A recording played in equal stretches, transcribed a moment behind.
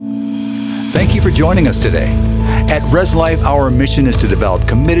Thank you for joining us today. At Res Life, our mission is to develop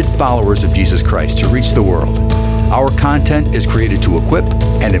committed followers of Jesus Christ to reach the world. Our content is created to equip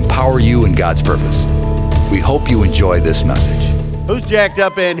and empower you in God's purpose. We hope you enjoy this message. Who's jacked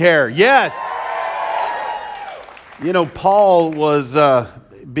up in here? Yes. You know, Paul was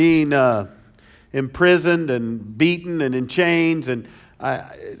being imprisoned and beaten and in chains, and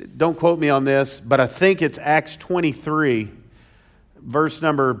don't quote me on this, but I think it's Acts 23, verse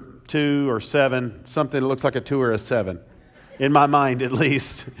number 2 or 7, something that looks like a 2 or a 7, in my mind at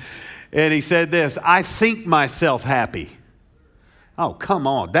least. And he said this, I think myself happy. Oh, come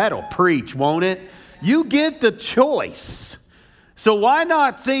on, that'll preach, won't it? You get the choice. So why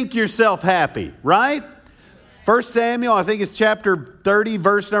not think yourself happy, right? 1 Samuel, I think it's chapter 30,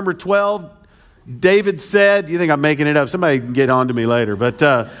 verse number 12. David said, you think I'm making it up? Somebody can get on to me later. But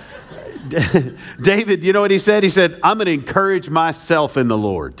David, you know what he said? He said, I'm going to encourage myself in the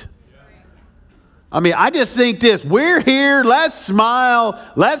Lord. I mean, I just think this. We're here. Let's smile.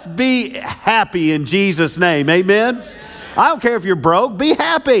 Let's be happy in Jesus' name. Amen? I don't care if you're broke. Be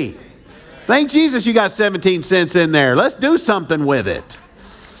happy. Thank Jesus you got 17 cents in there. Let's do something with it.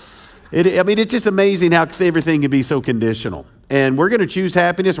 It's just amazing how everything can be so conditional. And we're going to choose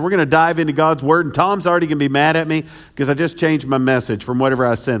happiness. We're going to dive into God's Word. And Tom's already going to be mad at me because I just changed my message from whatever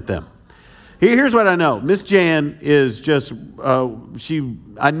I sent them. Here's what I know. Miss Jan is just,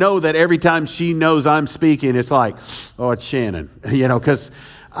 I know that every time she knows I'm speaking, it's like, oh, it's Shannon. You know, because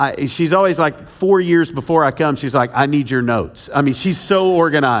she's always like 4 years before I come, she's like, I need your notes. I mean, she's so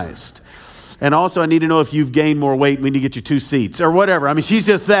organized. And also, I need to know if you've gained more weight, we need to get you 2 seats or whatever. I mean, she's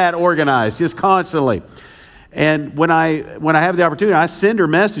just that organized, just constantly. And when I have the opportunity, I send her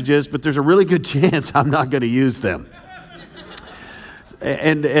messages, but there's a really good chance I'm not going to use them.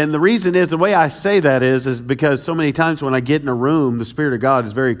 And the reason is, the way I say that is because so many times when I get in a room, the Spirit of God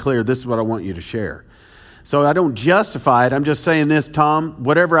is very clear, this is what I want you to share. So I don't justify it. I'm just saying this, Tom,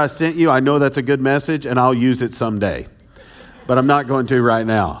 whatever I sent you, I know that's a good message, and I'll use it someday. But I'm not going to right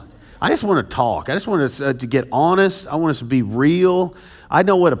now. I just want to talk. I just want us to get honest. I want us to be real. I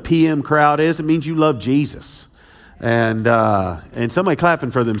know what a PM crowd is. It means you love Jesus. And somebody clapping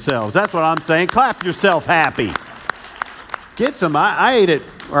for themselves. That's what I'm saying. Clap yourself happy. Get some. I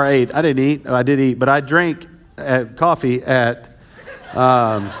didn't eat. I did eat, but I drank coffee at,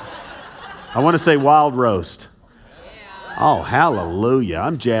 I want to say Wild Roast. Oh, hallelujah.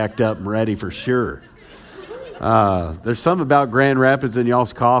 I'm jacked up and ready for sure. There's something about Grand Rapids and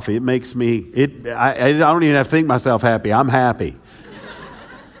y'all's coffee. It makes me, I don't even have to think myself happy. I'm happy.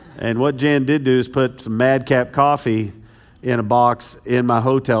 And what Jan did do is put some Madcap coffee in a box in my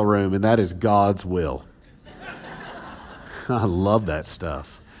hotel room, and that is God's will. I love that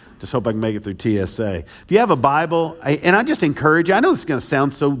stuff. Just hope I can make it through TSA. If you have a Bible, and I just encourage you, I know this is going to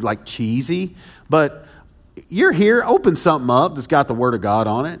sound so like cheesy, but you're here, open something up that's got the Word of God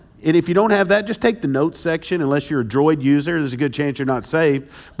on it. And if you don't have that, just take the notes section. Unless you're a Droid user, there's a good chance you're not saved.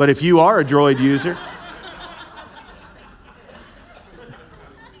 But if you are a Droid user,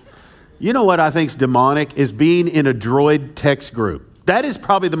 you know what I think is demonic is being in a Droid text group. That is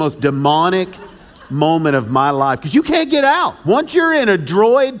probably the most demonic moment of my life because you can't get out. Once you're in a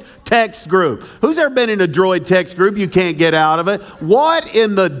Droid text group, who's ever been in a Droid text group? You can't get out of it. What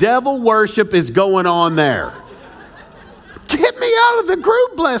in the devil worship is going on there? Get me out of the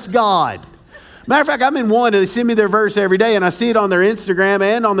group, bless God. Matter of fact, I'm in one and they send me their verse every day and I see it on their Instagram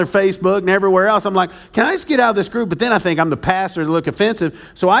and on their Facebook and everywhere else. I'm like, can I just get out of this group? But then I think I'm the pastor to look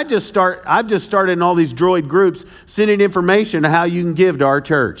offensive. So I've just started in all these Droid groups sending information on how you can give to our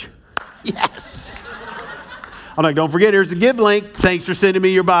church. Yes. I'm like, don't forget, here's the give link. Thanks for sending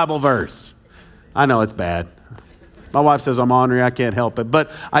me your Bible verse. I know it's bad. My wife says I'm ornery. I can't help it.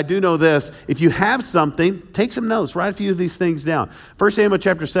 But I do know this. If you have something, take some notes. Write a few of these things down. 1 Samuel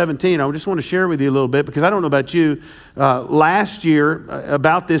chapter 17, I just want to share with you a little bit because I don't know about you. Last year,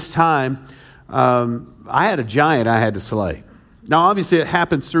 about this time, I had a giant I had to slay. Now, obviously, it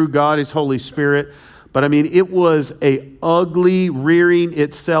happens through God, His Holy Spirit. But, I mean, it was a ugly, rearing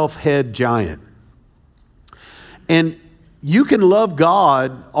itself head giant. And you can love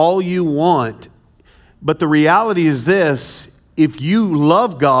God all you want, but the reality is this, if you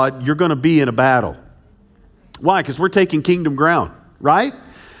love God, you're going to be in a battle. Why? Because we're taking kingdom ground, right?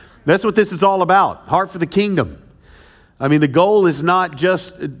 That's what this is all about, heart for the kingdom. I mean, the goal is not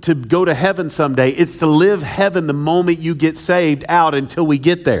just to go to heaven someday. It's to live heaven the moment you get saved out until we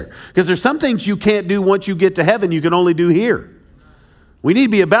get there. Because there's some things you can't do once you get to heaven, you can only do here. We need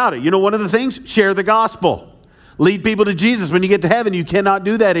to be about it. You know, one of the things, share the gospel. Lead people to Jesus. When you get to heaven, you cannot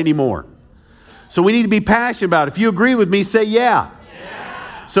do that anymore. So we need to be passionate about it. If you agree with me, say yeah.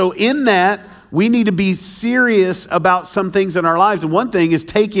 So in that, we need to be serious about some things in our lives. And one thing is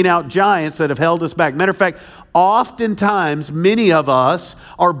taking out giants that have held us back. Matter of fact, oftentimes, many of us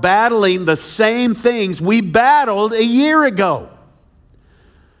are battling the same things we battled a year ago.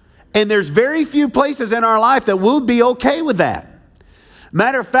 And there's very few places in our life that we'll be okay with that.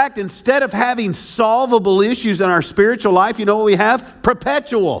 Matter of fact, instead of having solvable issues in our spiritual life, you know what we have?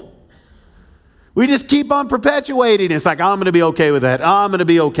 Perpetual. We just keep on perpetuating. It's like, I'm going to be okay with that. I'm going to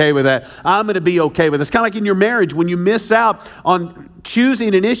be okay with that. I'm going to be okay with it. It's kind of like in your marriage when you miss out on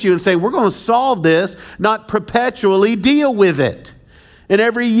choosing an issue and saying, we're going to solve this, not perpetually deal with it. And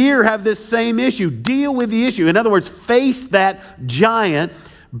every year have this same issue. Deal with the issue. In other words, face that giant.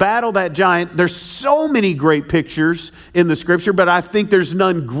 Battle that giant. There's so many great pictures in the scripture, but I think there's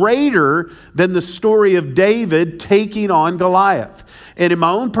none greater than the story of David taking on Goliath. And in my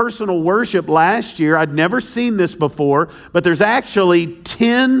own personal worship last year, I'd never seen this before, but there's actually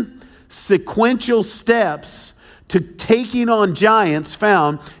 10 sequential steps to taking on giants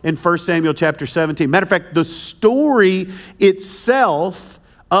found in 1 Samuel chapter 17. Matter of fact, the story itself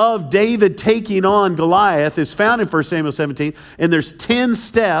of David taking on Goliath is found in 1 Samuel 17, and there's 10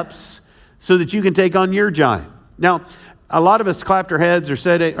 steps so that you can take on your giant. Now, a lot of us clapped our heads or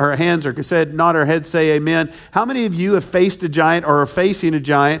said our hands or said nod our heads, say amen. How many of you have faced a giant or are facing a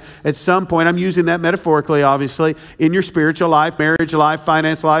giant at some point? I'm using that metaphorically, obviously, in your spiritual life, marriage life,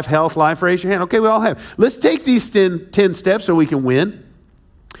 finance life, health life. Raise your hand. Okay, we all have. Let's take these 10 steps so we can win.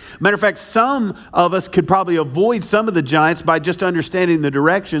 Matter of fact, some of us could probably avoid some of the giants by just understanding the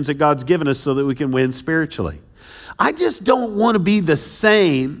directions that God's given us so that we can win spiritually. I just don't want to be the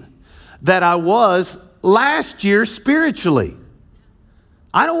same that I was last year spiritually.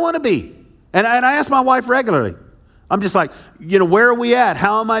 I don't want to be. And I ask my wife regularly. I'm just like, where are we at?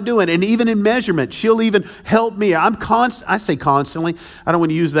 How am I doing? And even in measurement, she'll even help me. I say constantly. I don't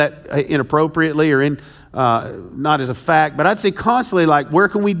want to use that inappropriately or not as a fact, but I'd say constantly, like, where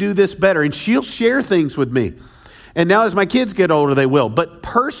can we do this better? And she'll share things with me. And now as my kids get older, they will. But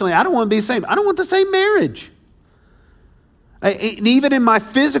personally, I don't want to be the same. I don't want the same marriage. And even in my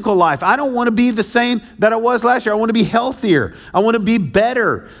physical life, I don't want to be the same that I was last year. I want to be healthier. I want to be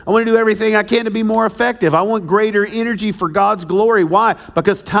better. I want to do everything I can to be more effective. I want greater energy for God's glory. Why?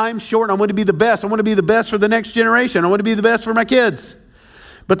 Because time's short and I want to be the best. I want to be the best for the next generation. I want to be the best for my kids.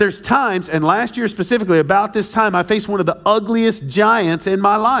 But there's times, and last year specifically, about this time, I faced one of the ugliest giants in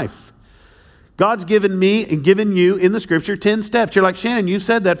my life. God's given me and given you in the scripture 10 steps. You're like, Shannon, you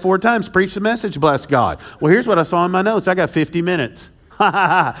said that 4 times. Preach the message, bless God. Well, here's what I saw in my notes. I got 50 minutes.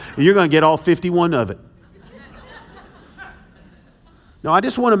 You're going to get all 51 of it. No, I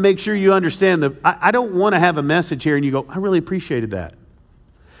just want to make sure you understand that I don't want to have a message here and you go, I really appreciated that.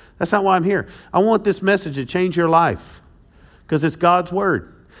 That's not why I'm here. I want this message to change your life because it's God's word.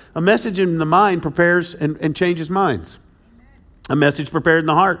 A message in the mind prepares and changes minds. A message prepared in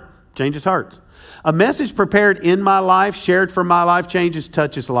the heart changes hearts. A message prepared in my life, shared from my life,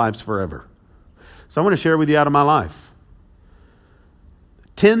 touches lives forever. So I want to share with you out of my life.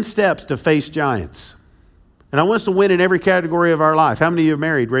 10 steps to face giants. And I want us to win in every category of our life. How many of you are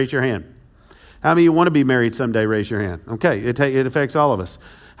married? Raise your hand. How many of you want to be married someday? Raise your hand. Okay, it affects all of us.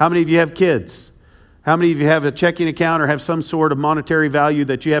 How many of you have kids? How many of you have a checking account or have some sort of monetary value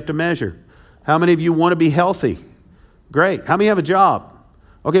that you have to measure? How many of you want to be healthy? Great. How many have a job?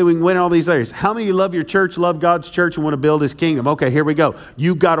 Okay, we can win in all these areas. How many of you love your church, love God's church, and want to build His kingdom? Okay, here we go.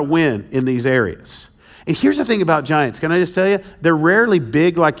 You've got to win in these areas. And here's the thing about giants. Can I just tell you? They're rarely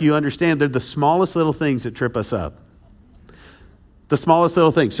big like you understand. They're the smallest little things that trip us up. The smallest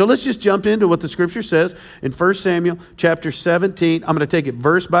little things. So let's just jump into what the scripture says in 1 Samuel chapter 17. I'm going to take it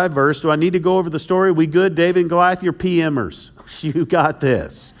verse by verse. Do I need to go over the story? We good? David and Goliath, you're PMers. You got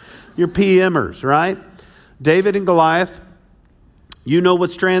this. You're PMers, right? David and Goliath. You know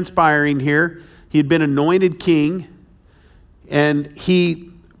what's transpiring here. He had been anointed king, and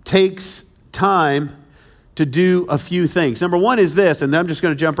he takes time to do a few things. Number one is this, and I'm just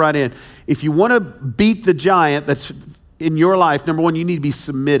going to jump right in. If you want to beat the giant that's in your life, number one, you need to be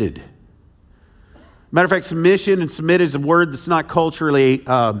submitted. Matter of fact, submission and submit is a word that's not culturally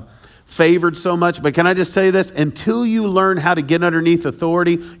favored so much. But can I just tell you this? Until you learn how to get underneath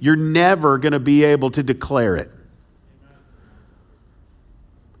authority, you're never going to be able to declare it.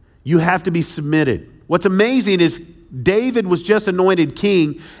 You have to be submitted. What's amazing is David was just anointed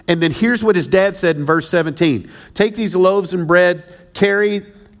king, and then here's what his dad said in verse 17. Take these loaves and bread, carry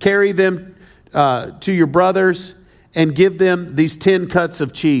them to your brothers, and give them these 10 cuts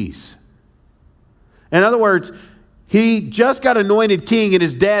of cheese. In other words, He just got anointed king, and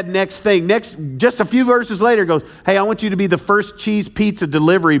his dad just a few verses later goes, hey, I want you to be the first cheese pizza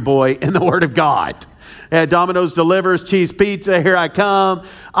delivery boy in the Word of God. Domino's delivers cheese pizza, here I come.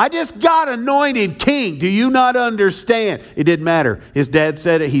 I just got anointed king. Do you not understand? It didn't matter. His dad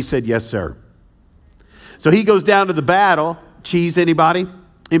said it. He said, yes, sir. So he goes down to the battle. Cheese, anybody?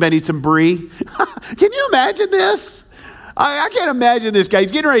 Anybody need some brie? Can you imagine this? I can't imagine this guy.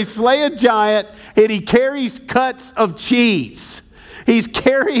 He's getting ready to slay a giant, and he carries cuts of cheese. He's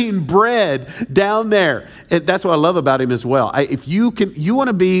carrying bread down there. And that's what I love about him as well. If you want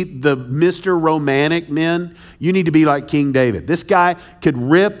to be the Mr. Romantic, men, you need to be like King David. This guy could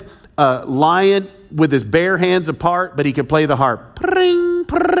rip a lion with his bare hands apart, but he could play the harp. Pring,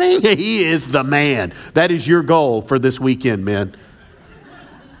 pring. He is the man. That is your goal for this weekend, men.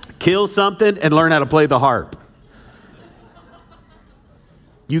 Kill something and learn how to play the harp.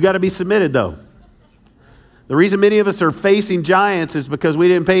 You got to be submitted, though. The reason many of us are facing giants is because we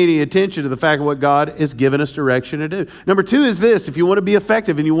didn't pay any attention to the fact of what God has given us direction to do. Number two is this: if you want to be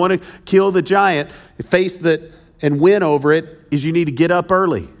effective and you want to kill the giant, face that and win over it, is you need to get up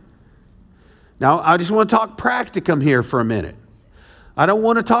early. Now, I just want to talk practicum here for a minute. I don't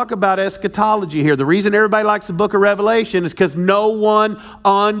want to talk about eschatology here. The reason everybody likes the book of Revelation is because no one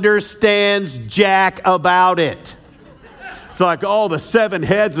understands jack about it. It's like, oh, the 7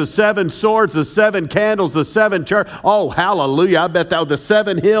 heads, the 7 swords, the 7 candles, the 7 church. Oh, hallelujah. I bet that the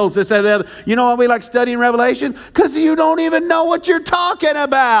 7 hills, this and that. You know why we like studying Revelation? Because you don't even know what you're talking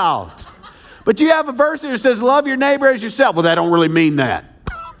about. But you have a verse that says, love your neighbor as yourself. Well, that don't really mean that.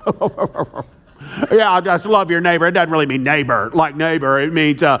 Yeah, I just love your neighbor. It doesn't really mean neighbor, like neighbor. It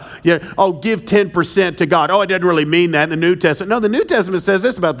means, give 10% to God. Oh, it doesn't really mean that in the New Testament. No, the New Testament says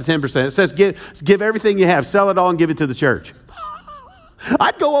this about the 10%. It says give everything you have, sell it all and give it to the church.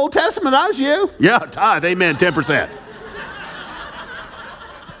 I'd go Old Testament, I was you. Yeah, tithe, amen, 10%.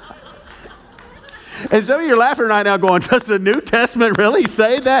 And some of you are laughing right now going, does the New Testament really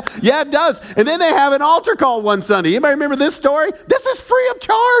say that? Yeah, it does. And then they have an altar call one Sunday. Anybody remember this story? This is free of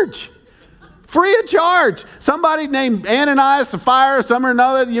charge. Free of charge. Somebody named Ananias, Sapphira, or some or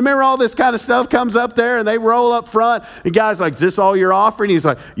another. You remember all this kind of stuff comes up there and they roll up front. The guy's like, is this all you're offering? He's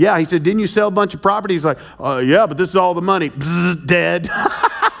like, yeah. He said, didn't you sell a bunch of property? He's like, yeah, but this is all the money. Bzz, dead.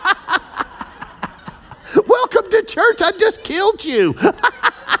 Welcome to church. I just killed you.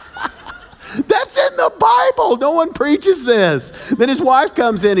 That's in the Bible. No one preaches this. Then his wife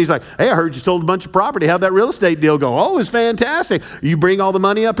comes in. He's like, hey, I heard you sold a bunch of property. How'd that real estate deal go? Oh, it's fantastic. You bring all the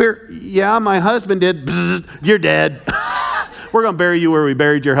money up here? Yeah, my husband did. Bzz, you're dead. We're going to bury you where we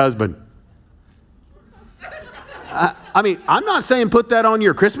buried your husband. I'm not saying put that on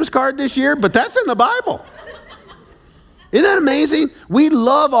your Christmas card this year, but that's in the Bible. Isn't that amazing? We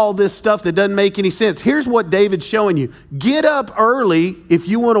love all this stuff that doesn't make any sense. Here's what David's showing you. Get up early if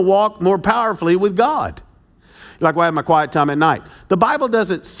you want to walk more powerfully with God. You're like, well, I have my quiet time at night. The Bible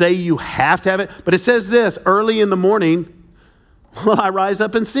doesn't say you have to have it, but it says this: early in the morning, will I rise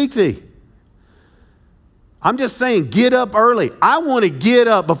up and seek thee. I'm just saying, get up early. I want to get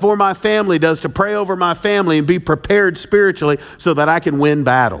up before my family does to pray over my family and be prepared spiritually so that I can win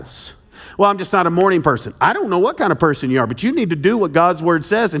battles. Well, I'm just not a morning person. I don't know what kind of person you are, but you need to do what God's word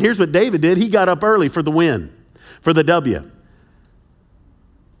says. And here's what David did. He got up early for the win, for the W.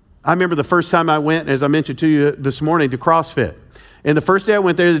 I remember the first time I went, as I mentioned to you this morning, to CrossFit. And the first day I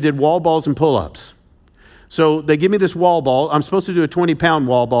went there, they did wall balls and pull-ups. So they give me this wall ball. I'm supposed to do a 20-pound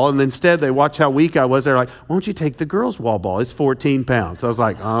wall ball. And instead, they watch how weak I was. They're like, why don't you take the girls' wall ball? It's 14 pounds. So I was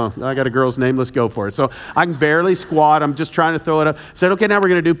like, oh, I got a girl's name. Let's go for it. So I can barely squat. I'm just trying to throw it up. Said, okay, now we're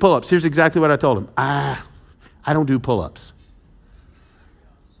going to do pull-ups. Here's exactly what I told him. I don't do pull-ups.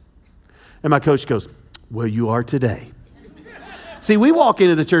 And my coach goes, well, you are today. See, we walk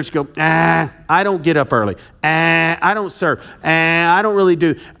into the church and go, I don't get up early. I don't serve. I don't really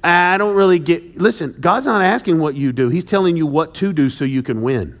do. I don't really get. Listen, God's not asking what you do. He's telling you what to do so you can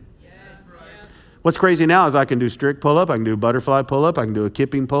win. Yes, right. What's crazy now is I can do strict pull-up. I can do a butterfly pull-up. I can do a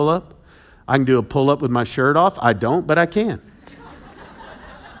kipping pull-up. I can do a pull-up with my shirt off. I don't, but I can.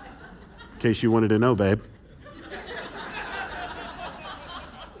 In case you wanted to know, babe.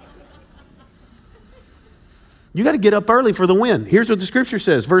 You got to get up early for the win. Here's what the scripture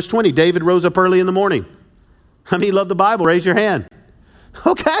says. Verse 20, David rose up early in the morning. How many love the Bible? Raise your hand.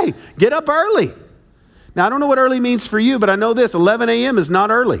 Okay, get up early. Now, I don't know what early means for you, but I know this, 11 a.m. is not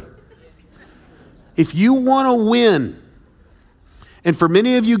early. If you want to win, and for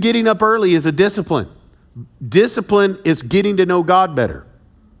many of you, getting up early is a discipline. Discipline is getting to know God better.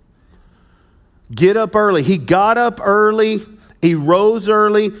 Get up early. He got up early. He rose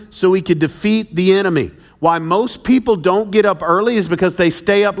early so he could defeat the enemy. Why most people don't get up early is because they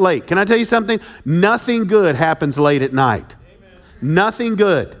stay up late. Can I tell you something? Nothing good happens late at night. Amen. Nothing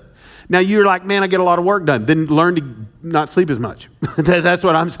good. Now you're like, man, I get a lot of work done. Then learn to not sleep as much. That's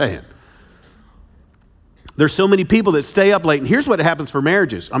what I'm saying. There's so many people that stay up late. And here's what happens for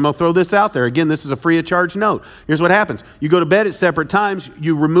marriages. I'm going to throw this out there. Again, this is a free of charge note. Here's what happens. You go to bed at separate times.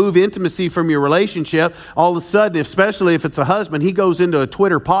 You remove intimacy from your relationship. All of a sudden, especially if it's a husband, he goes into a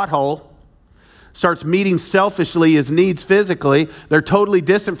Twitter pothole, starts meeting selfishly his needs physically. They're totally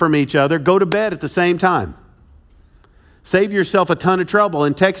distant from each other. Go to bed at the same time. Save yourself a ton of trouble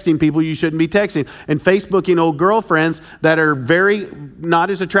in texting people you shouldn't be texting and Facebooking old girlfriends that are very not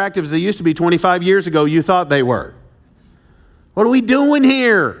as attractive as they used to be 25 years ago you thought they were. What are we doing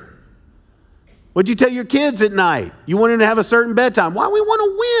here? What'd you tell your kids at night? You wanted to have a certain bedtime. Why? We want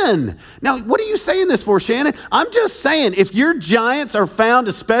to win. Now, what are you saying this for, Shannon? I'm just saying, if your giants are found,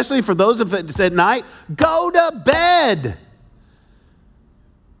 especially for those of us at night, go to bed.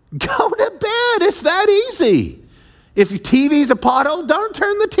 Go to bed. It's that easy. If your TV's a pothole, don't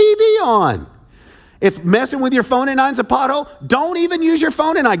turn the TV on. If messing with your phone at night is a pothole, don't even use your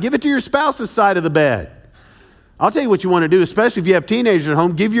phone at night. Give it to your spouse's side of the bed. I'll tell you what you want to do, especially if you have teenagers at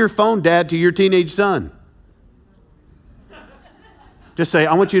home. Give your phone, Dad, to your teenage son. Just say,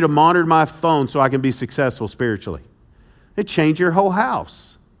 I want you to monitor my phone so I can be successful spiritually. It changed your whole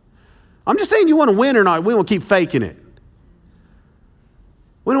house. I'm just saying you want to win or not. We won't keep faking it.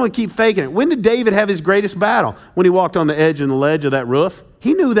 We don't want to keep faking it. When did David have his greatest battle? When he walked on the edge and the ledge of that roof.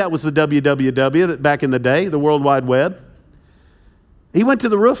 He knew that was the WWW back in the day, the World Wide Web. He went to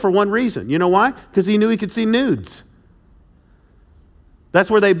the roof for one reason. You know why? Because he knew he could see nudes. That's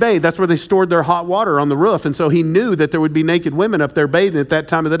where they bathed. That's where they stored their hot water, on the roof. And so he knew that there would be naked women up there bathing at that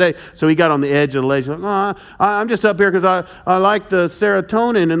time of the day. So he got on the edge of the ledge. Like, oh, I'm just up here because I like the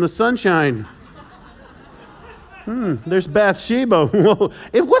serotonin and the sunshine. There's Bathsheba.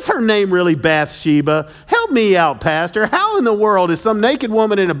 What's her name really, Bathsheba? Help me out, Pastor. How in the world is some naked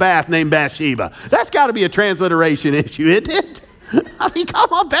woman in a bath named Bathsheba? That's got to be a transliteration issue, isn't it? I mean,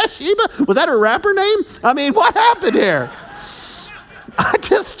 come on, Bathsheba. Was that her rapper name? I mean, what happened here? I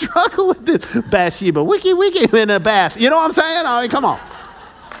just struggle with this. Bathsheba, wiki in a bath. You know what I'm saying? I mean, come on.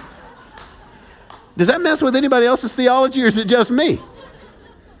 Does that mess with anybody else's theology or is it just me?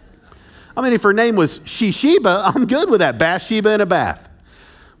 I mean, if her name was Sheba, I'm good with that. Bathsheba in a bath.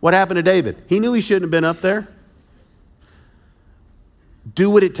 What happened to David? He knew he shouldn't have been up there. Do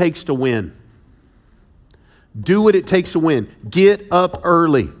what it takes to win. Do what it takes to win. Get up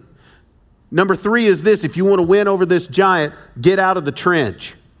early. Number 3 is this. If you want to win over this giant, get out of the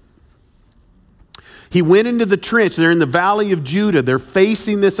trench. He went into the trench. They're in the valley of Judah. They're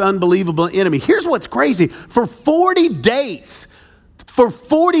facing this unbelievable enemy. Here's what's crazy. For 40 days,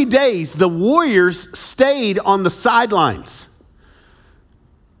 the warriors stayed on the sidelines.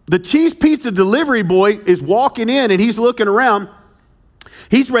 The cheese pizza delivery boy is walking in and he's looking around.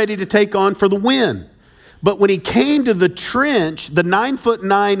 He's ready to take on for the win. But when he came to the trench, the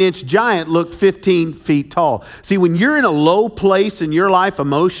 9'9" giant looked 15 feet tall. See, when you're in a low place in your life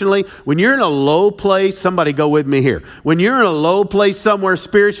emotionally, when you're in a low place, somebody go with me here. When you're in a low place somewhere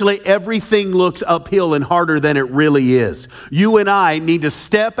spiritually, everything looks uphill and harder than it really is. You and I need to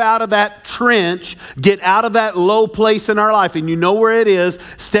step out of that trench, get out of that low place in our life, and you know where it is.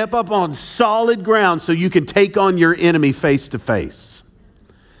 Step up on solid ground so you can take on your enemy face to face.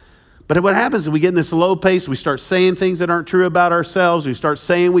 But what happens is we get in this low pace, we start saying things that aren't true about ourselves, we start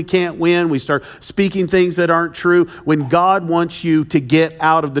saying we can't win, we start speaking things that aren't true, when God wants you to get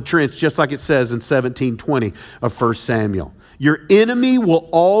out of the trench, just like it says in 17:20 of 1 Samuel. Your enemy will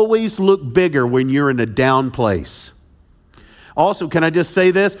always look bigger when you're in a down place. Also, can I just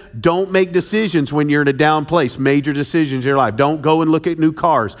say this? Don't make decisions when you're in a down place, major decisions in your life. Don't go and look at new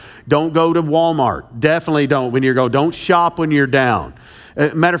cars. Don't go to Walmart. Definitely don't when you go. Don't shop when you're down.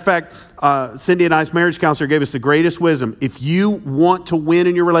 Matter of fact, Cindy and I's marriage counselor gave us the greatest wisdom. If you want to win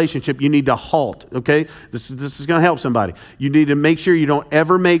in your relationship, you need to halt, okay? This is going to help somebody. You need to make sure you don't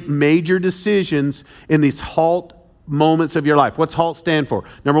ever make major decisions in these halt moments of your life. What's HALT stand for?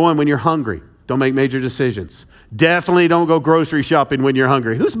 Number 1, when you're hungry, don't make major decisions. Definitely don't go grocery shopping when you're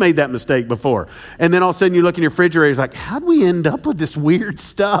hungry. Who's made that mistake before? And then all of a sudden you look in your refrigerator, it's like, how'd we end up with this weird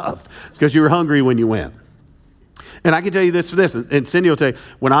stuff? It's because you were hungry when you went. And I can tell you this for this, and Cindy will tell you,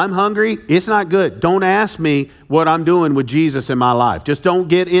 when I'm hungry, it's not good. Don't ask me what I'm doing with Jesus in my life. Just don't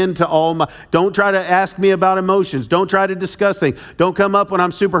get into don't try to ask me about emotions. Don't try to discuss things. Don't come up when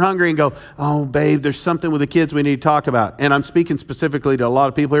I'm super hungry and go, oh, babe, there's something with the kids we need to talk about. And I'm speaking specifically to a lot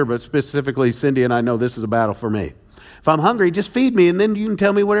of people here, but specifically Cindy and I know this is a battle for me. If I'm hungry, just feed me, and then you can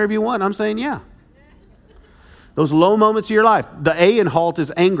tell me whatever you want. I'm saying, yeah. Those low moments of your life. The A in halt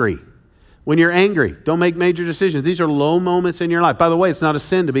is angry. When you're angry, don't make major decisions. These are low moments in your life. By the way, it's not a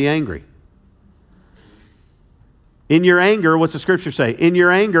sin to be angry. In your anger, what's the scripture say? In your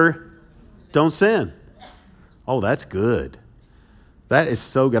anger, don't sin. Oh, that's good. That is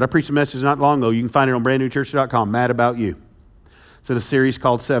so good. I preached a message not long ago. You can find it on brandnewchurch.com, Mad About You. It's in a series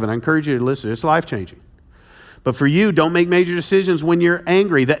called 7. I encourage you to listen. It's life-changing. But for you, don't make major decisions when you're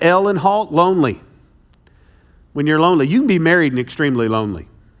angry. The L in halt, lonely. When you're lonely. You can be married and extremely lonely.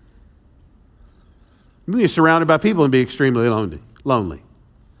 You can be surrounded by people and be extremely lonely.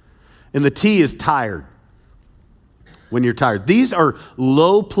 And the T is tired. When you're tired. These are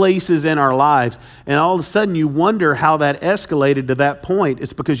low places in our lives, and all of a sudden you wonder how that escalated to that point.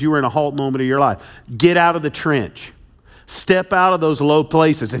 It's because you were in a halt moment of your life. Get out of the trench. Step out of those low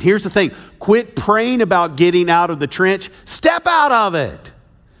places. And here's the thing. Quit praying about getting out of the trench. Step out of it.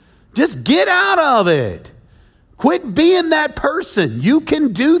 Just get out of it. Quit being that person. You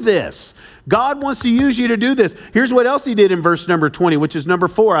can do this. God wants to use you to do this. Here's what else he did in verse number 20, which is number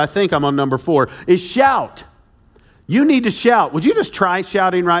 4. I think I'm on number 4, is shout. You need to shout. Would you just try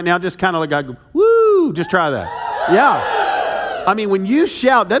shouting right now? Just kind of like, woo, just try that. Yeah. I mean, when you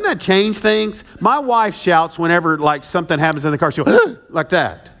shout, doesn't that change things? My wife shouts whenever like something happens in the car. She'll like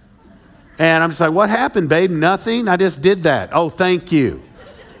that. And I'm just like, what happened, babe? Nothing. I just did that. Oh, thank you.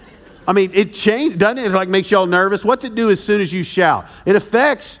 I mean, it changed, doesn't it? It like makes you all nervous. What's it do as soon as you shout? It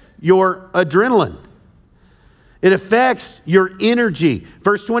affects your adrenaline. It affects your energy.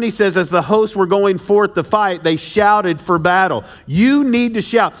 Verse 20 says, as the hosts were going forth to fight, they shouted for battle. You need to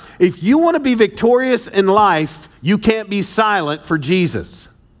shout. If you want to be victorious in life, you can't be silent for Jesus.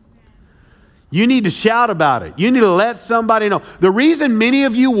 You need to shout about it. You need to let somebody know. The reason many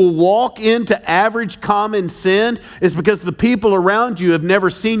of you will walk into average common sin is because the people around you have never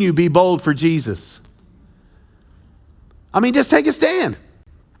seen you be bold for Jesus. I mean, just take a stand.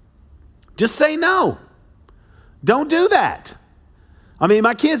 Just say no. Don't do that. I mean,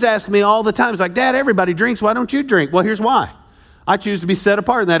 my kids ask me all the time, it's like, Dad, everybody drinks. Why don't you drink? Well, here's why. I choose to be set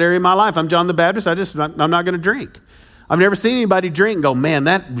apart in that area of my life. I'm John the Baptist. I'm not going to drink. I've never seen anybody drink and go, man,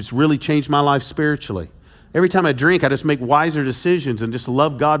 that has really changed my life spiritually. Every time I drink, I just make wiser decisions and just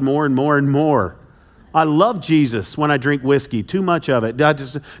love God more and more and more. I love Jesus when I drink whiskey, too much of it.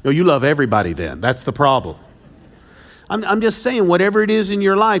 No, you love everybody then. That's the problem. I'm just saying, whatever it is in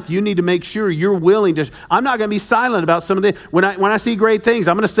your life, you need to make sure you're willing to. I'm not going to be silent about some of the. When I see great things,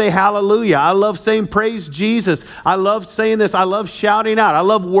 I'm going to say hallelujah. I love saying praise Jesus. I love saying this. I love shouting out. I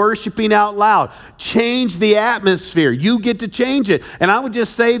love worshiping out loud. Change the atmosphere. You get to change it. And I would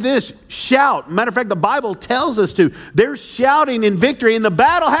just say this, shout. Matter of fact, the Bible tells us to. They're shouting in victory, and the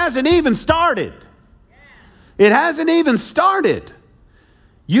battle hasn't even started. It hasn't even started.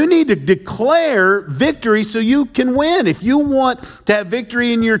 You need to declare victory so you can win. If you want to have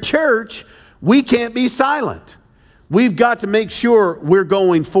victory in your church, we can't be silent. We've got to make sure we're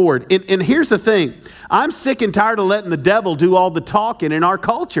going forward. And here's the thing. I'm sick and tired of letting the devil do all the talking in our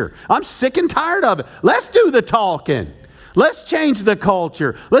culture. I'm sick and tired of it. Let's do the talking. Let's change the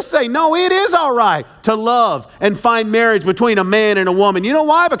culture. Let's say, no, it is all right to love and find marriage between a man and a woman. You know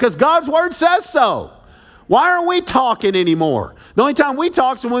why? Because God's word says so. Why aren't we talking anymore? The only time we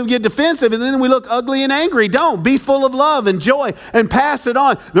talk is when we get defensive and then we look ugly and angry. Don't. Be full of love and joy and pass it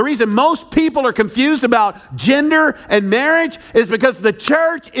on. The reason most people are confused about gender and marriage is because the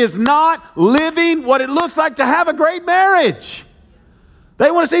church is not living what it looks like to have a great marriage.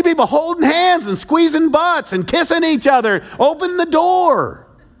 They want to see people holding hands and squeezing butts and kissing each other, opening the door.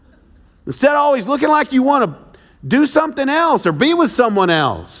 Instead of always looking like you want to do something else or be with someone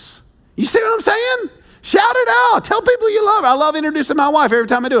else. You see what I'm saying? Shout it out. Tell people you love her. I love introducing my wife. Every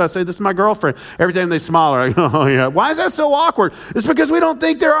time I do, I say, this is my girlfriend. Every time they smile, I go, oh, yeah. Why is that so awkward? It's because we don't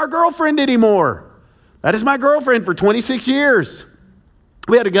think they're our girlfriend anymore. That is my girlfriend for 26 years.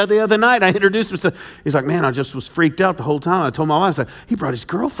 We had a guy the other night. I introduced him. He's like, man, I just was freaked out the whole time. I told my wife, I said, he brought his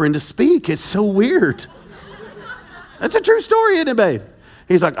girlfriend to speak. It's so weird. That's a true story, isn't it, babe?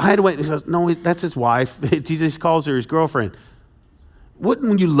 He's like, I had to wait. He goes, no, that's his wife. He just calls her his girlfriend.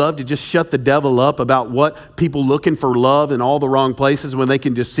 Wouldn't you love to just shut the devil up about what people looking for love in all the wrong places when they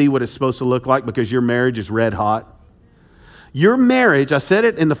can just see what it's supposed to look like because your marriage is red hot? Your marriage, I said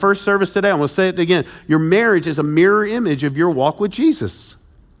it in the first service today, I'm going to say it again. Your marriage is a mirror image of your walk with Jesus.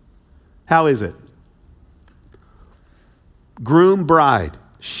 How is it? Groom, bride,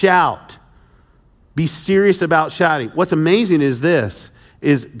 shout. Be serious about shouting. What's amazing is this,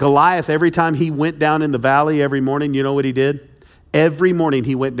 is Goliath, every time he went down in the valley every morning, you know what he did? Every morning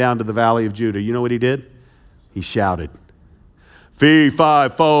he went down to the valley of Judah. You know what he did? He shouted. Fee, fi,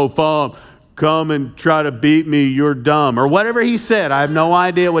 fo, fum. come and try to beat me, you're dumb, or whatever he said. I have no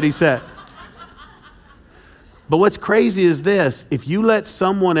idea what he said. But what's crazy is this: if you let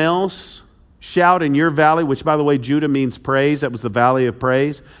someone else shout in your valley, which by the way, Judah means praise, that was the valley of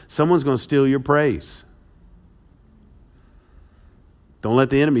praise, someone's going to steal your praise. Don't let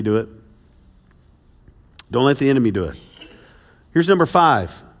the enemy do it. Don't let the enemy do it. Here's number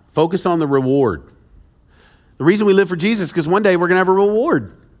 5. Focus on the reward. The reason we live for Jesus is because one day we're going to have a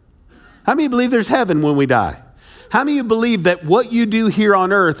reward. How many believe there's heaven when we die? How many of you believe that what you do here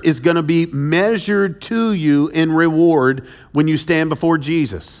on earth is going to be measured to you in reward when you stand before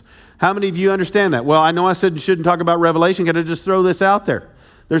Jesus? How many of you understand that? Well, I know I said you shouldn't talk about Revelation. Can I just throw this out there?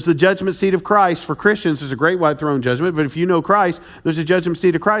 There's the judgment seat of Christ. For Christians, there's a great white throne judgment. But if you know Christ, there's a judgment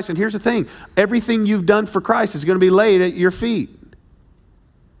seat of Christ. And here's the thing. Everything you've done for Christ is going to be laid at your feet.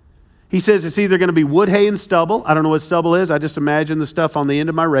 He says it's either going to be wood, hay, and stubble. I don't know what stubble is. I just imagine the stuff on the end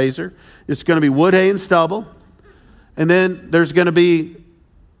of my razor. It's going to be wood, hay, and stubble. And then there's going to be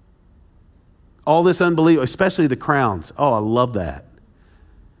all this unbelievable, especially the crowns. Oh, I love that.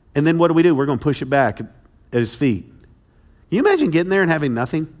 And then what do? We're going to push it back at his feet. Can you imagine getting there and having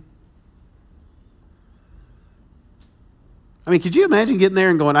nothing? I mean, could you imagine getting there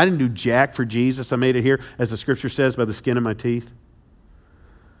and going, I didn't do jack for Jesus. I made it here, as the scripture says, by the skin of my teeth.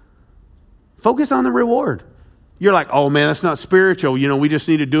 Focus on the reward. You're like, oh man, that's not spiritual. You know, we just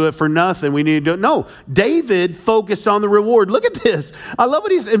need to do it for nothing. We need to do it. No, David focused on the reward. Look at this. I love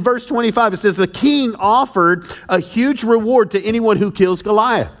what he's in verse 25. It says, the king offered a huge reward to anyone who kills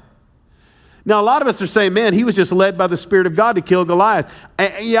Goliath. Now, a lot of us are saying, man, he was just led by the Spirit of God to kill Goliath.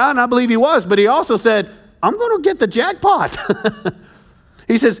 Yeah, and I believe he was, but he also said, I'm going to get the jackpot.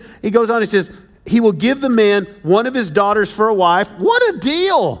 He goes on, he says, he will give the man one of his daughters for a wife. What a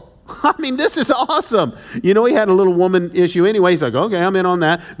deal. I mean, this is awesome. You know, he had a little woman issue anyway. He's like, okay, I'm in on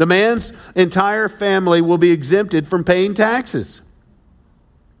that. The man's entire family will be exempted from paying taxes.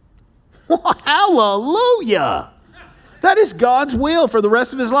 Hallelujah. That is God's will for the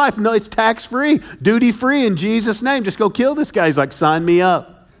rest of his life. No, it's tax-free, duty-free in Jesus' name. Just go kill this guy. He's like, sign me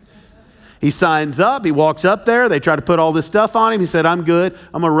up. He signs up. He walks up there. They try to put all this stuff on him. He said, I'm good.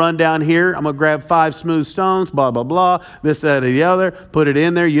 I'm going to run down here. I'm going to grab 5 smooth stones, blah, blah, blah, this, that, and the other. Put it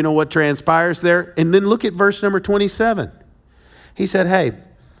in there. You know what transpires there. And then look at verse number 27. He said, hey,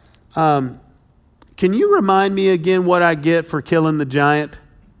 can you remind me again what I get for killing the giant?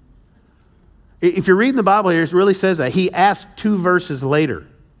 If you're reading the Bible here, it really says that. He asked 2 verses later.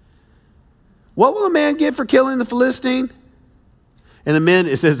 What will a man get for killing the Philistine? And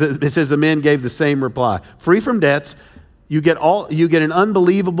it says the men gave the same reply. Free from debts, you get an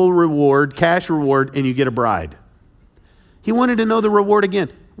unbelievable reward, cash reward, and you get a bride. He wanted to know the reward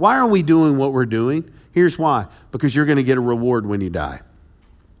again. Why are we doing what we're doing? Here's why. Because you're going to get a reward when you die.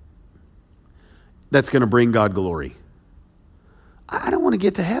 That's going to bring God glory. I don't want to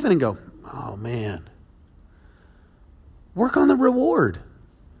get to heaven and go, oh man. Work on the reward.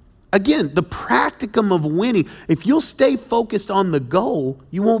 Again, the practicum of winning. If you'll stay focused on the goal,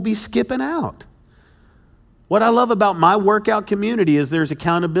 you won't be skipping out. What I love about my workout community is there's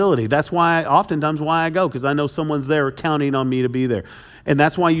accountability. That's why oftentimes I go, because I know someone's there counting on me to be there. And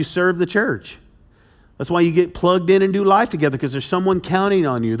that's why you serve the church. That's why you get plugged in and do life together, because there's someone counting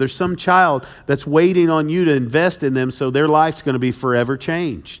on you. There's some child that's waiting on you to invest in them so their life's going to be forever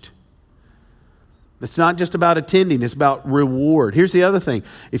changed. It's not just about attending, it's about reward. Here's the other thing.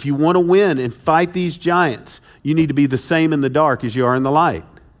 If you want to win and fight these giants, you need to be the same in the dark as you are in the light.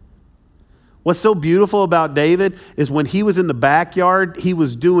 What's so beautiful about David is when he was in the backyard, he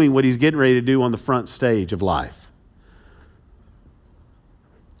was doing what he's getting ready to do on the front stage of life.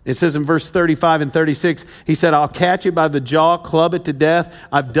 It says in verse 35 and 36, he said, I'll catch it by the jaw, club it to death.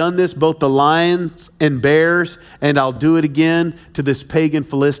 I've done this both to lions and bears, and I'll do it again to this pagan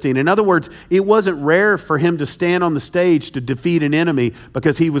Philistine. In other words, it wasn't rare for him to stand on the stage to defeat an enemy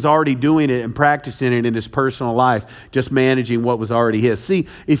because he was already doing it and practicing it in his personal life, just managing what was already his. See,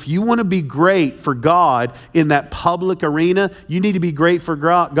 if you want to be great for God in that public arena, you need to be great for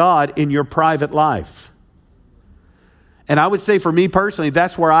God in your private life. And I would say for me personally,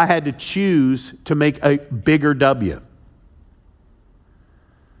 that's where I had to choose to make a bigger W.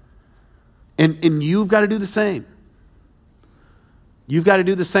 And you've got to do the same. You've got to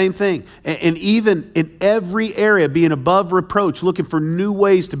do the same thing. And even in every area, being above reproach, looking for new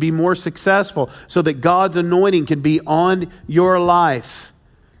ways to be more successful so that God's anointing can be on your life.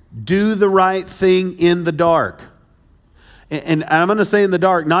 Do the right thing in the dark. And I'm going to say in the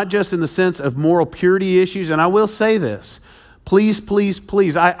dark, not just in the sense of moral purity issues, and I will say this, Please, please,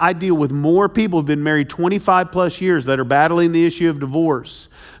 please. I deal with more people who've been married 25 plus years that are battling the issue of divorce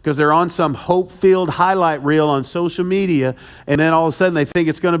because they're on some hope-filled highlight reel on social media, and then all of a sudden they think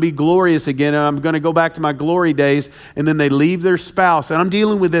it's going to be glorious again, and I'm going to go back to my glory days, and then they leave their spouse. And I'm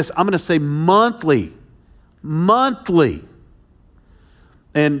dealing with this, I'm going to say monthly.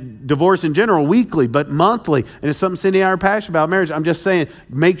 And divorce in general, weekly, but monthly. And it's something Cindy and I are passionate about marriage. I'm just saying,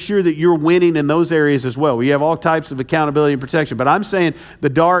 make sure that you're winning in those areas as well. We have all types of accountability and protection. But I'm saying the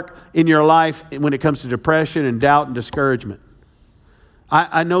dark in your life when it comes to depression and doubt and discouragement.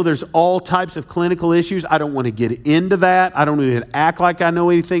 I know there's all types of clinical issues. I don't want to get into that. I don't even act like I know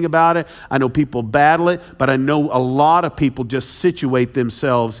anything about it. I know people battle it, but I know a lot of people just situate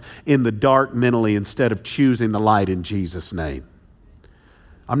themselves in the dark mentally instead of choosing the light in Jesus' name.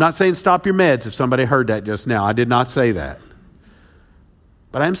 I'm not saying stop your meds if somebody heard that just now. I did not say that.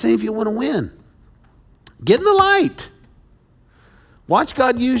 But I'm saying if you want to win, get in the light. Watch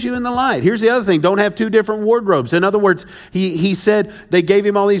God use you in the light. Here's the other thing. Don't have two different wardrobes. In other words, he said, they gave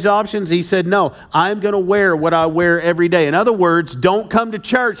him all these options. He said, no, I'm going to wear what I wear every day. In other words, don't come to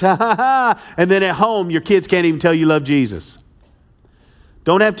church, and then at home, your kids can't even tell you love Jesus.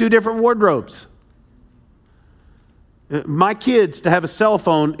 Don't have two different wardrobes. My kids to have a cell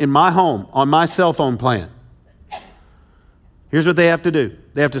phone in my home on my cell phone plan. Here's what they have to do.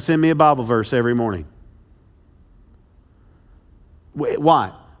 They have to send me a Bible verse every morning.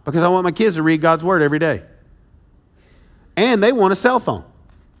 Why? Because I want my kids to read God's word every day. And they want a cell phone.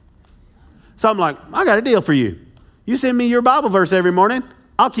 So I'm like, I got a deal for you. You send me your Bible verse every morning,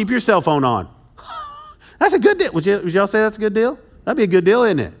 I'll keep your cell phone on. That's a good deal. Would y'all say that's a good deal? That'd be a good deal,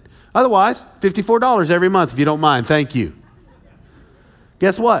 isn't it? Otherwise, $54 every month if you don't mind. Thank you.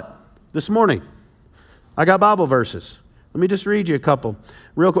 Guess what? This morning, I got Bible verses. Let me just read you a couple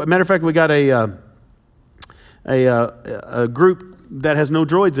real quick. Matter of fact, we got a group that has no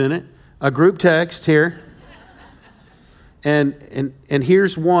droids in it, a group text here. And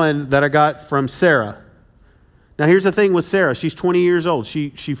here's one that I got from Sarah. Now, here's the thing with Sarah. She's 20 years old. She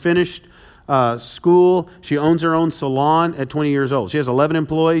finished school. She owns her own salon at 20 years old. She has 11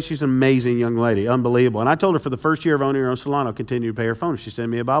 employees. She's an amazing young lady, unbelievable. And I told her for the first year of owning her own salon, I'll continue to pay her phone. She sent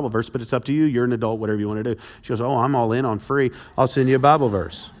me a Bible verse, but it's up to you. You're an adult, whatever you want to do. She goes, oh, I'm all in on free. I'll send you a Bible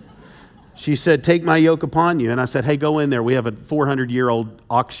verse. She said, take my yoke upon you. And I said, hey, go in there. We have a 400-year-old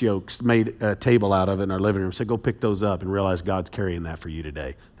ox yoke, made a table out of it in our living room. I said, go pick those up and realize God's carrying that for you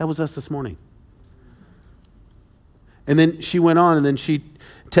today. That was us this morning. And then she went on, and then she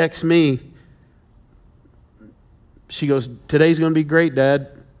texts me. She goes, today's going to be great, Dad.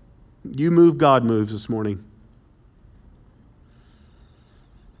 You move, God moves this morning.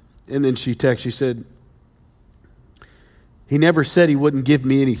 And then she texts, she said, he never said he wouldn't give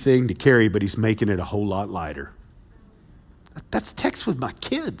me anything to carry, but he's making it a whole lot lighter. That's text with my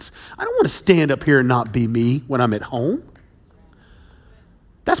kids. I don't want to stand up here and not be me when I'm at home.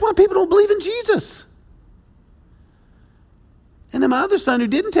 That's why people don't believe in Jesus. And then my other son who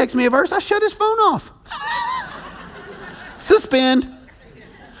didn't text me a verse, I shut his phone off. Suspend.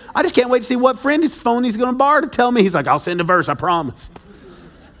 I just can't wait to see what friend his phone he's going to borrow to tell me. He's like, I'll send a verse, I promise.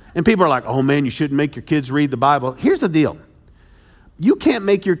 And people are like, oh man, you shouldn't make your kids read the Bible. Here's the deal. You can't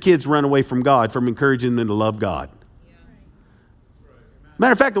make your kids run away from God from encouraging them to love God.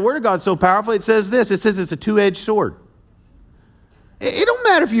 Matter of fact, the Word of God's so powerful, it says this. It says it's a two-edged sword. It don't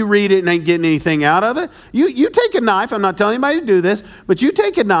matter if you read it and ain't getting anything out of it. You take a knife. I'm not telling anybody to do this, but you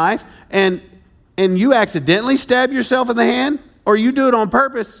take a knife and you accidentally stab yourself in the hand, or you do it on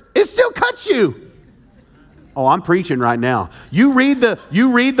purpose, it still cuts you. Oh, I'm preaching right now. You read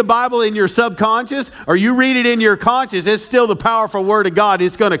the Bible in your subconscious, or you read it in your conscious, it's still the powerful Word of God.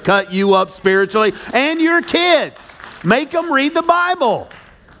 It's going to cut you up spiritually. And your kids, make them read the Bible.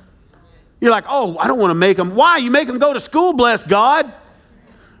 You're like, oh, I don't want to make them. Why? You make them go to school, bless God.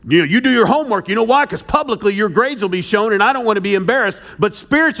 You do your homework. You know why? Because publicly your grades will be shown, and I don't want to be embarrassed. But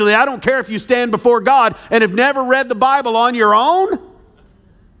spiritually, I don't care if you stand before God and have never read the Bible on your own.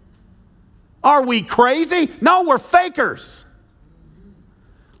 Are we crazy? No, we're fakers.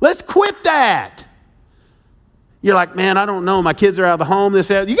 Let's quit that. You're like, man, I don't know. My kids are out of the home. You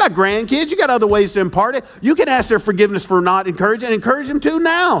got grandkids. You got other ways to impart it. You can ask their forgiveness for not encouraging, and encourage them to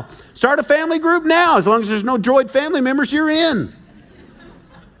now. Start a family group now. As long as there's no droid family members, you're in.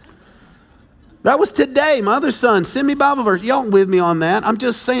 That was today. My other son, send me Bible verse. Y'all with me on that? I'm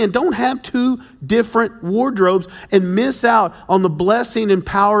just saying, don't have two different wardrobes and miss out on the blessing and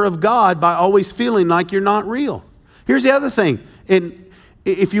power of God by always feeling like you're not real. Here's the other thing. And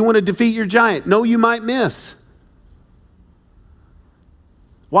if you want to defeat your giant, know you might miss.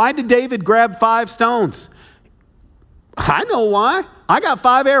 Why did David grab 5 stones? I know why. I got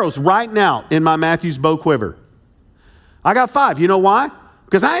 5 arrows right now in my Matthew's bow quiver. I got 5. You know why?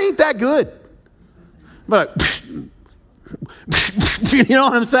 Because I ain't that good. But you know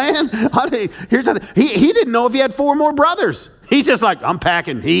what I'm saying? Here's the thing. He didn't know if he had 4 more brothers. He's just like, I'm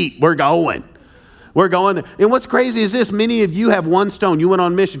packing heat. We're going. We're going there. And what's crazy is this. Many of you have 1 stone. You went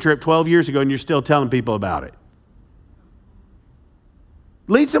on a mission trip 12 years ago and you're still telling people about it.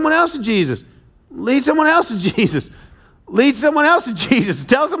 Lead someone else to Jesus. Lead someone else to Jesus. Lead someone else to Jesus.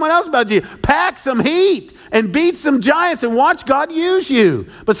 Tell someone else about Jesus. Pack some heat and beat some giants and watch God use you.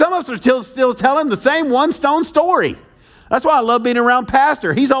 But some of us are still telling the same 1 stone story. That's why I love being around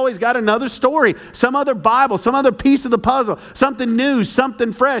Pastor. He's always got another story, some other Bible, some other piece of the puzzle, something new,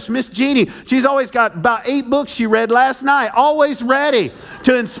 something fresh. Miss Jeannie, she's always got about 8 books she read last night, always ready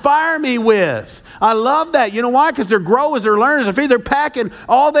to inspire me with. I love that. You know why? Because they're growers, they're learners. They're packing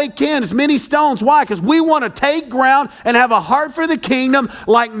all they can, as many stones. Why? Because we want to take ground and have a heart for the kingdom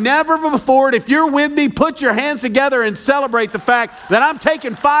like never before. And if you're with me, put your hands together and celebrate the fact that I'm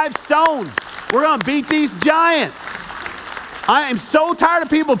taking 5 stones. We're going to beat these giants. I am so tired of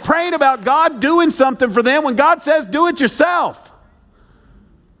people praying about God doing something for them when God says do it yourself.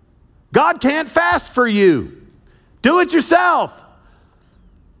 God can't fast for you. Do it yourself.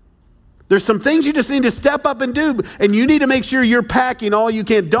 There's some things you just need to step up and do, and you need to make sure you're packing all you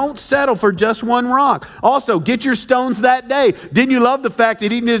can. Don't settle for just 1 rock. Also, get your stones that day. Didn't you love the fact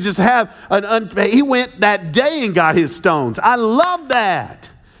that he didn't just have he went that day and got his stones? I love that.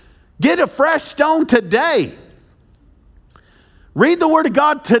 Get a fresh stone today. Read the Word of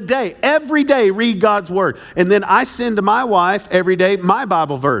God today. Every day, read God's Word. And then I send to my wife every day my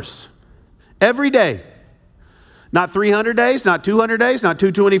Bible verse. Every day. Not 300 days, not 200 days, not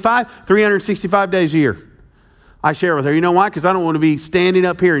 225, 365 days a year. I share with her. You know why? Because I don't want to be standing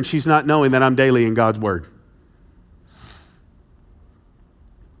up here and she's not knowing that I'm daily in God's Word.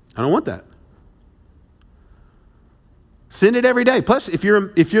 I don't want that. Send it every day. Plus, if you're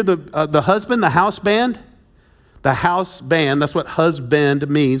the husband, the house band, that's what husband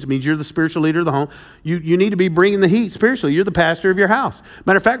means. It means you're the spiritual leader of the home. You need to be bringing the heat spiritually. You're the pastor of your house.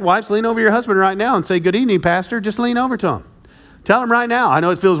 Matter of fact, wives, lean over your husband right now and say, good evening, pastor. Just lean over to him. Tell him right now. I know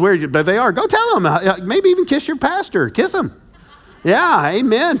it feels weird, but they are. Go tell him. Maybe even kiss your pastor. Kiss him. Yeah,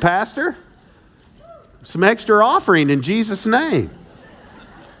 amen, pastor. Some extra offering in Jesus' name.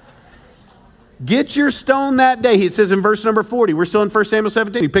 Get your stone that day. It says in verse number 40. We're still in 1 Samuel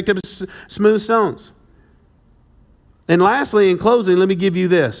 17. He picked up smooth stones. And lastly, in closing, let me give you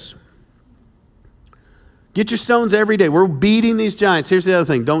this. Get your stones every day. We're beating these giants. Here's the other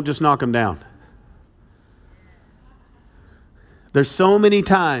thing. Don't just knock them down. There's so many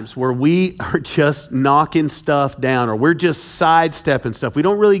times where we are just knocking stuff down or we're just sidestepping stuff. We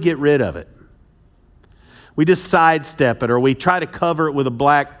don't really get rid of it. We just sidestep it or we try to cover it with a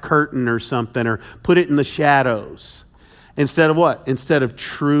black curtain or something or put it in the shadows. Instead of what? Instead of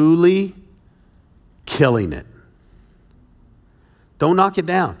truly killing it. Don't knock it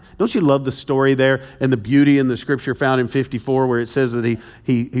down. Don't you love the story there and the beauty in the scripture found in 54 where it says that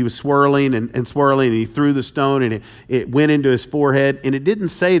he was swirling and swirling and he threw the stone and it went into his forehead and it didn't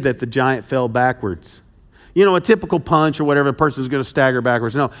say that the giant fell backwards. You know, a typical punch or whatever, a person's going to stagger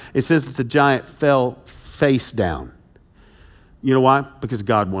backwards. No, it says that the giant fell face down. You know why? Because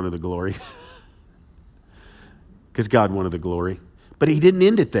God wanted the glory. Because God wanted the glory. But he didn't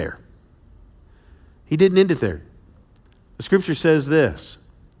end it there. He didn't end it there. The scripture says this.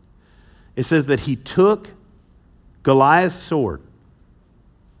 It says that he took Goliath's sword.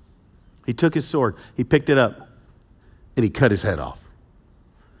 He took his sword. He picked it up and he cut his head off.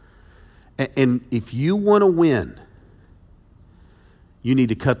 And if you want to win, you need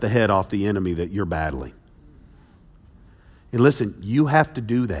to cut the head off the enemy that you're battling. And listen, you have to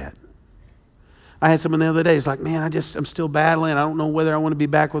do that. I had someone the other day, it's like, man, I'm still battling. I don't know whether I want to be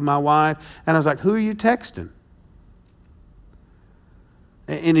back with my wife. And I was like, who are you texting?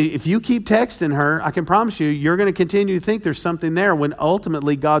 And if you keep texting her, I can promise you, you're going to continue to think there's something there when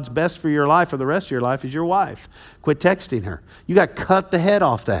ultimately God's best for your life for the rest of your life is your wife. Quit texting her. You got to cut the head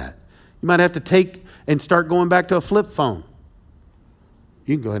off that. You might have to take and start going back to a flip phone.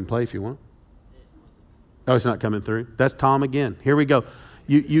 You can go ahead and play if you want. Oh, it's not coming through. That's Tom again. Here we go.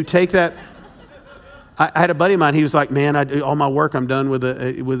 You take that. I had a buddy of mine. He was like, man, I do all my work I'm done with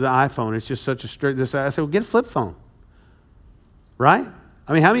the iPhone. It's just such a strict. I said, well, get a flip phone. Right?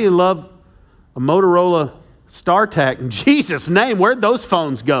 I mean, how many of you love a Motorola StarTAC? In Jesus' name, where'd those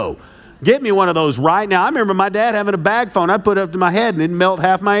phones go? Get me one of those right now. I remember my dad having a bag phone. I put it up to my head and it'd melt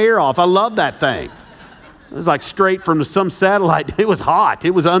half my ear off. I love that thing. It was like straight from some satellite. It was hot.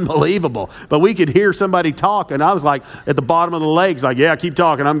 It was unbelievable. But we could hear somebody talk, and I was like at the bottom of the legs, like, yeah, keep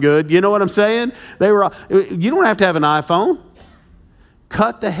talking. I'm good. You know what I'm saying? You don't have to have an iPhone.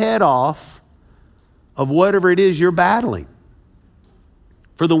 Cut the head off of whatever it is you're battling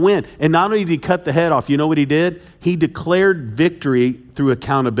for the win. And not only did he cut the head off, you know what he did? He declared victory through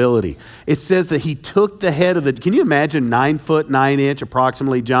accountability. It says that he took the head of can you imagine 9 foot, 9 inch,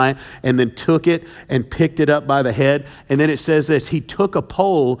 approximately giant, and then took it and picked it up by the head. And then it says this, he took a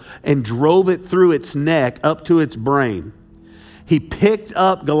pole and drove it through its neck up to its brain. He picked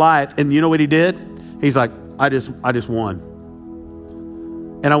up Goliath, and you know what he did? He's like, I just won.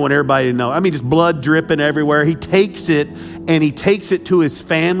 And I want everybody to know. I mean, just blood dripping everywhere. He takes it, and he takes it to his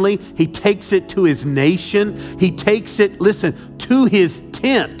family. He takes it to his nation. He takes it, listen, to his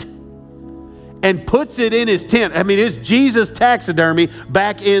tent and puts it in his tent. I mean, it's Jesus taxidermy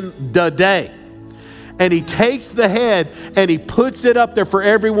back in the day. And he takes the head and he puts it up there for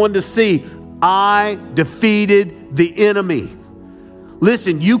everyone to see. I defeated the enemy.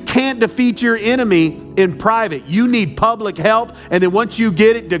 Listen, you can't defeat your enemy in private. You need public help. And then once you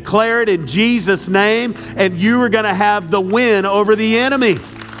get it, declare it in Jesus' name, and you are going to have the win over the enemy.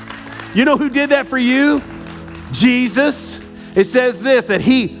 You know who did that for you? Jesus. It says this, that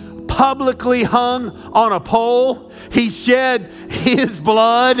he publicly hung on a pole. He shed his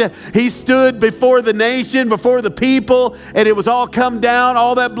blood. He stood before the nation, before the people, and it was all come down.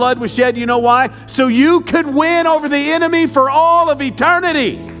 All that blood was shed. You know why? So you could win over the enemy for all of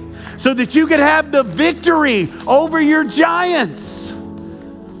eternity. So that you could have the victory over your giants.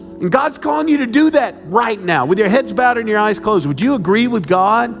 And God's calling you to do that right now. With your heads bowed and your eyes closed. Would you agree with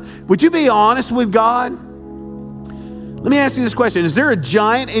God? Would you be honest with God? Let me ask you this question. Is there a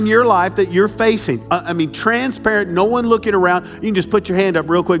giant in your life that you're facing? Transparent, no one looking around. You can just put your hand up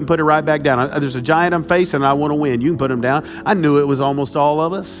real quick and put it right back down. There's a giant I'm facing and I want to win. You can put him down. I knew it was almost all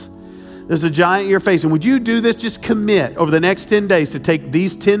of us. There's a giant you're facing. Would you do this? Just commit over the next 10 days to take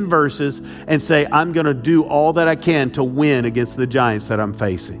these 10 verses and say, I'm going to do all that I can to win against the giants that I'm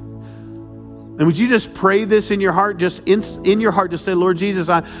facing. And would you just pray this in your heart? Just in your heart, just say, Lord Jesus,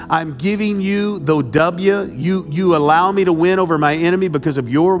 I'm giving you the W. You allow me to win over my enemy because of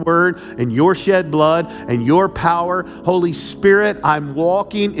your word and your shed blood and your power. Holy Spirit, I'm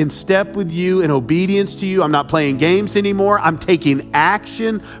walking in step with you in obedience to you. I'm not playing games anymore. I'm taking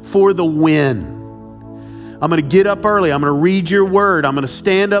action for the win. I'm going to get up early. I'm going to read your word. I'm going to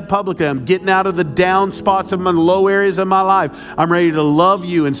stand up publicly. I'm getting out of the down spots of the low areas of my life. I'm ready to love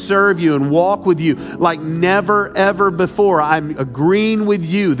you and serve you and walk with you like never, ever before. I'm agreeing with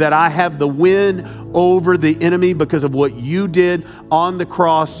you that I have the win over the enemy because of what you did on the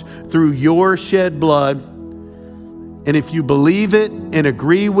cross through your shed blood. And if you believe it and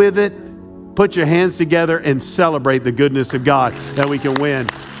agree with it, put your hands together and celebrate the goodness of God that we can win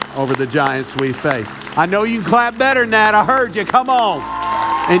over the giants we face. I know you can clap better than that. I heard you. Come on.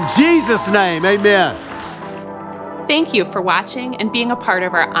 In Jesus' name, amen. Thank you for watching and being a part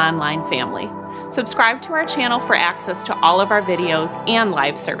of our online family. Subscribe to our channel for access to all of our videos and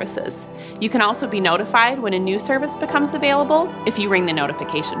live services. You can also be notified when a new service becomes available if you ring the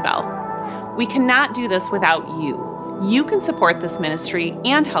notification bell. We cannot do this without you. You can support this ministry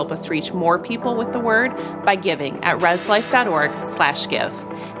and help us reach more people with the word by giving at reslife.org/give.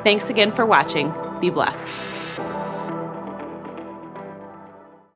 Thanks again for watching. Be blessed.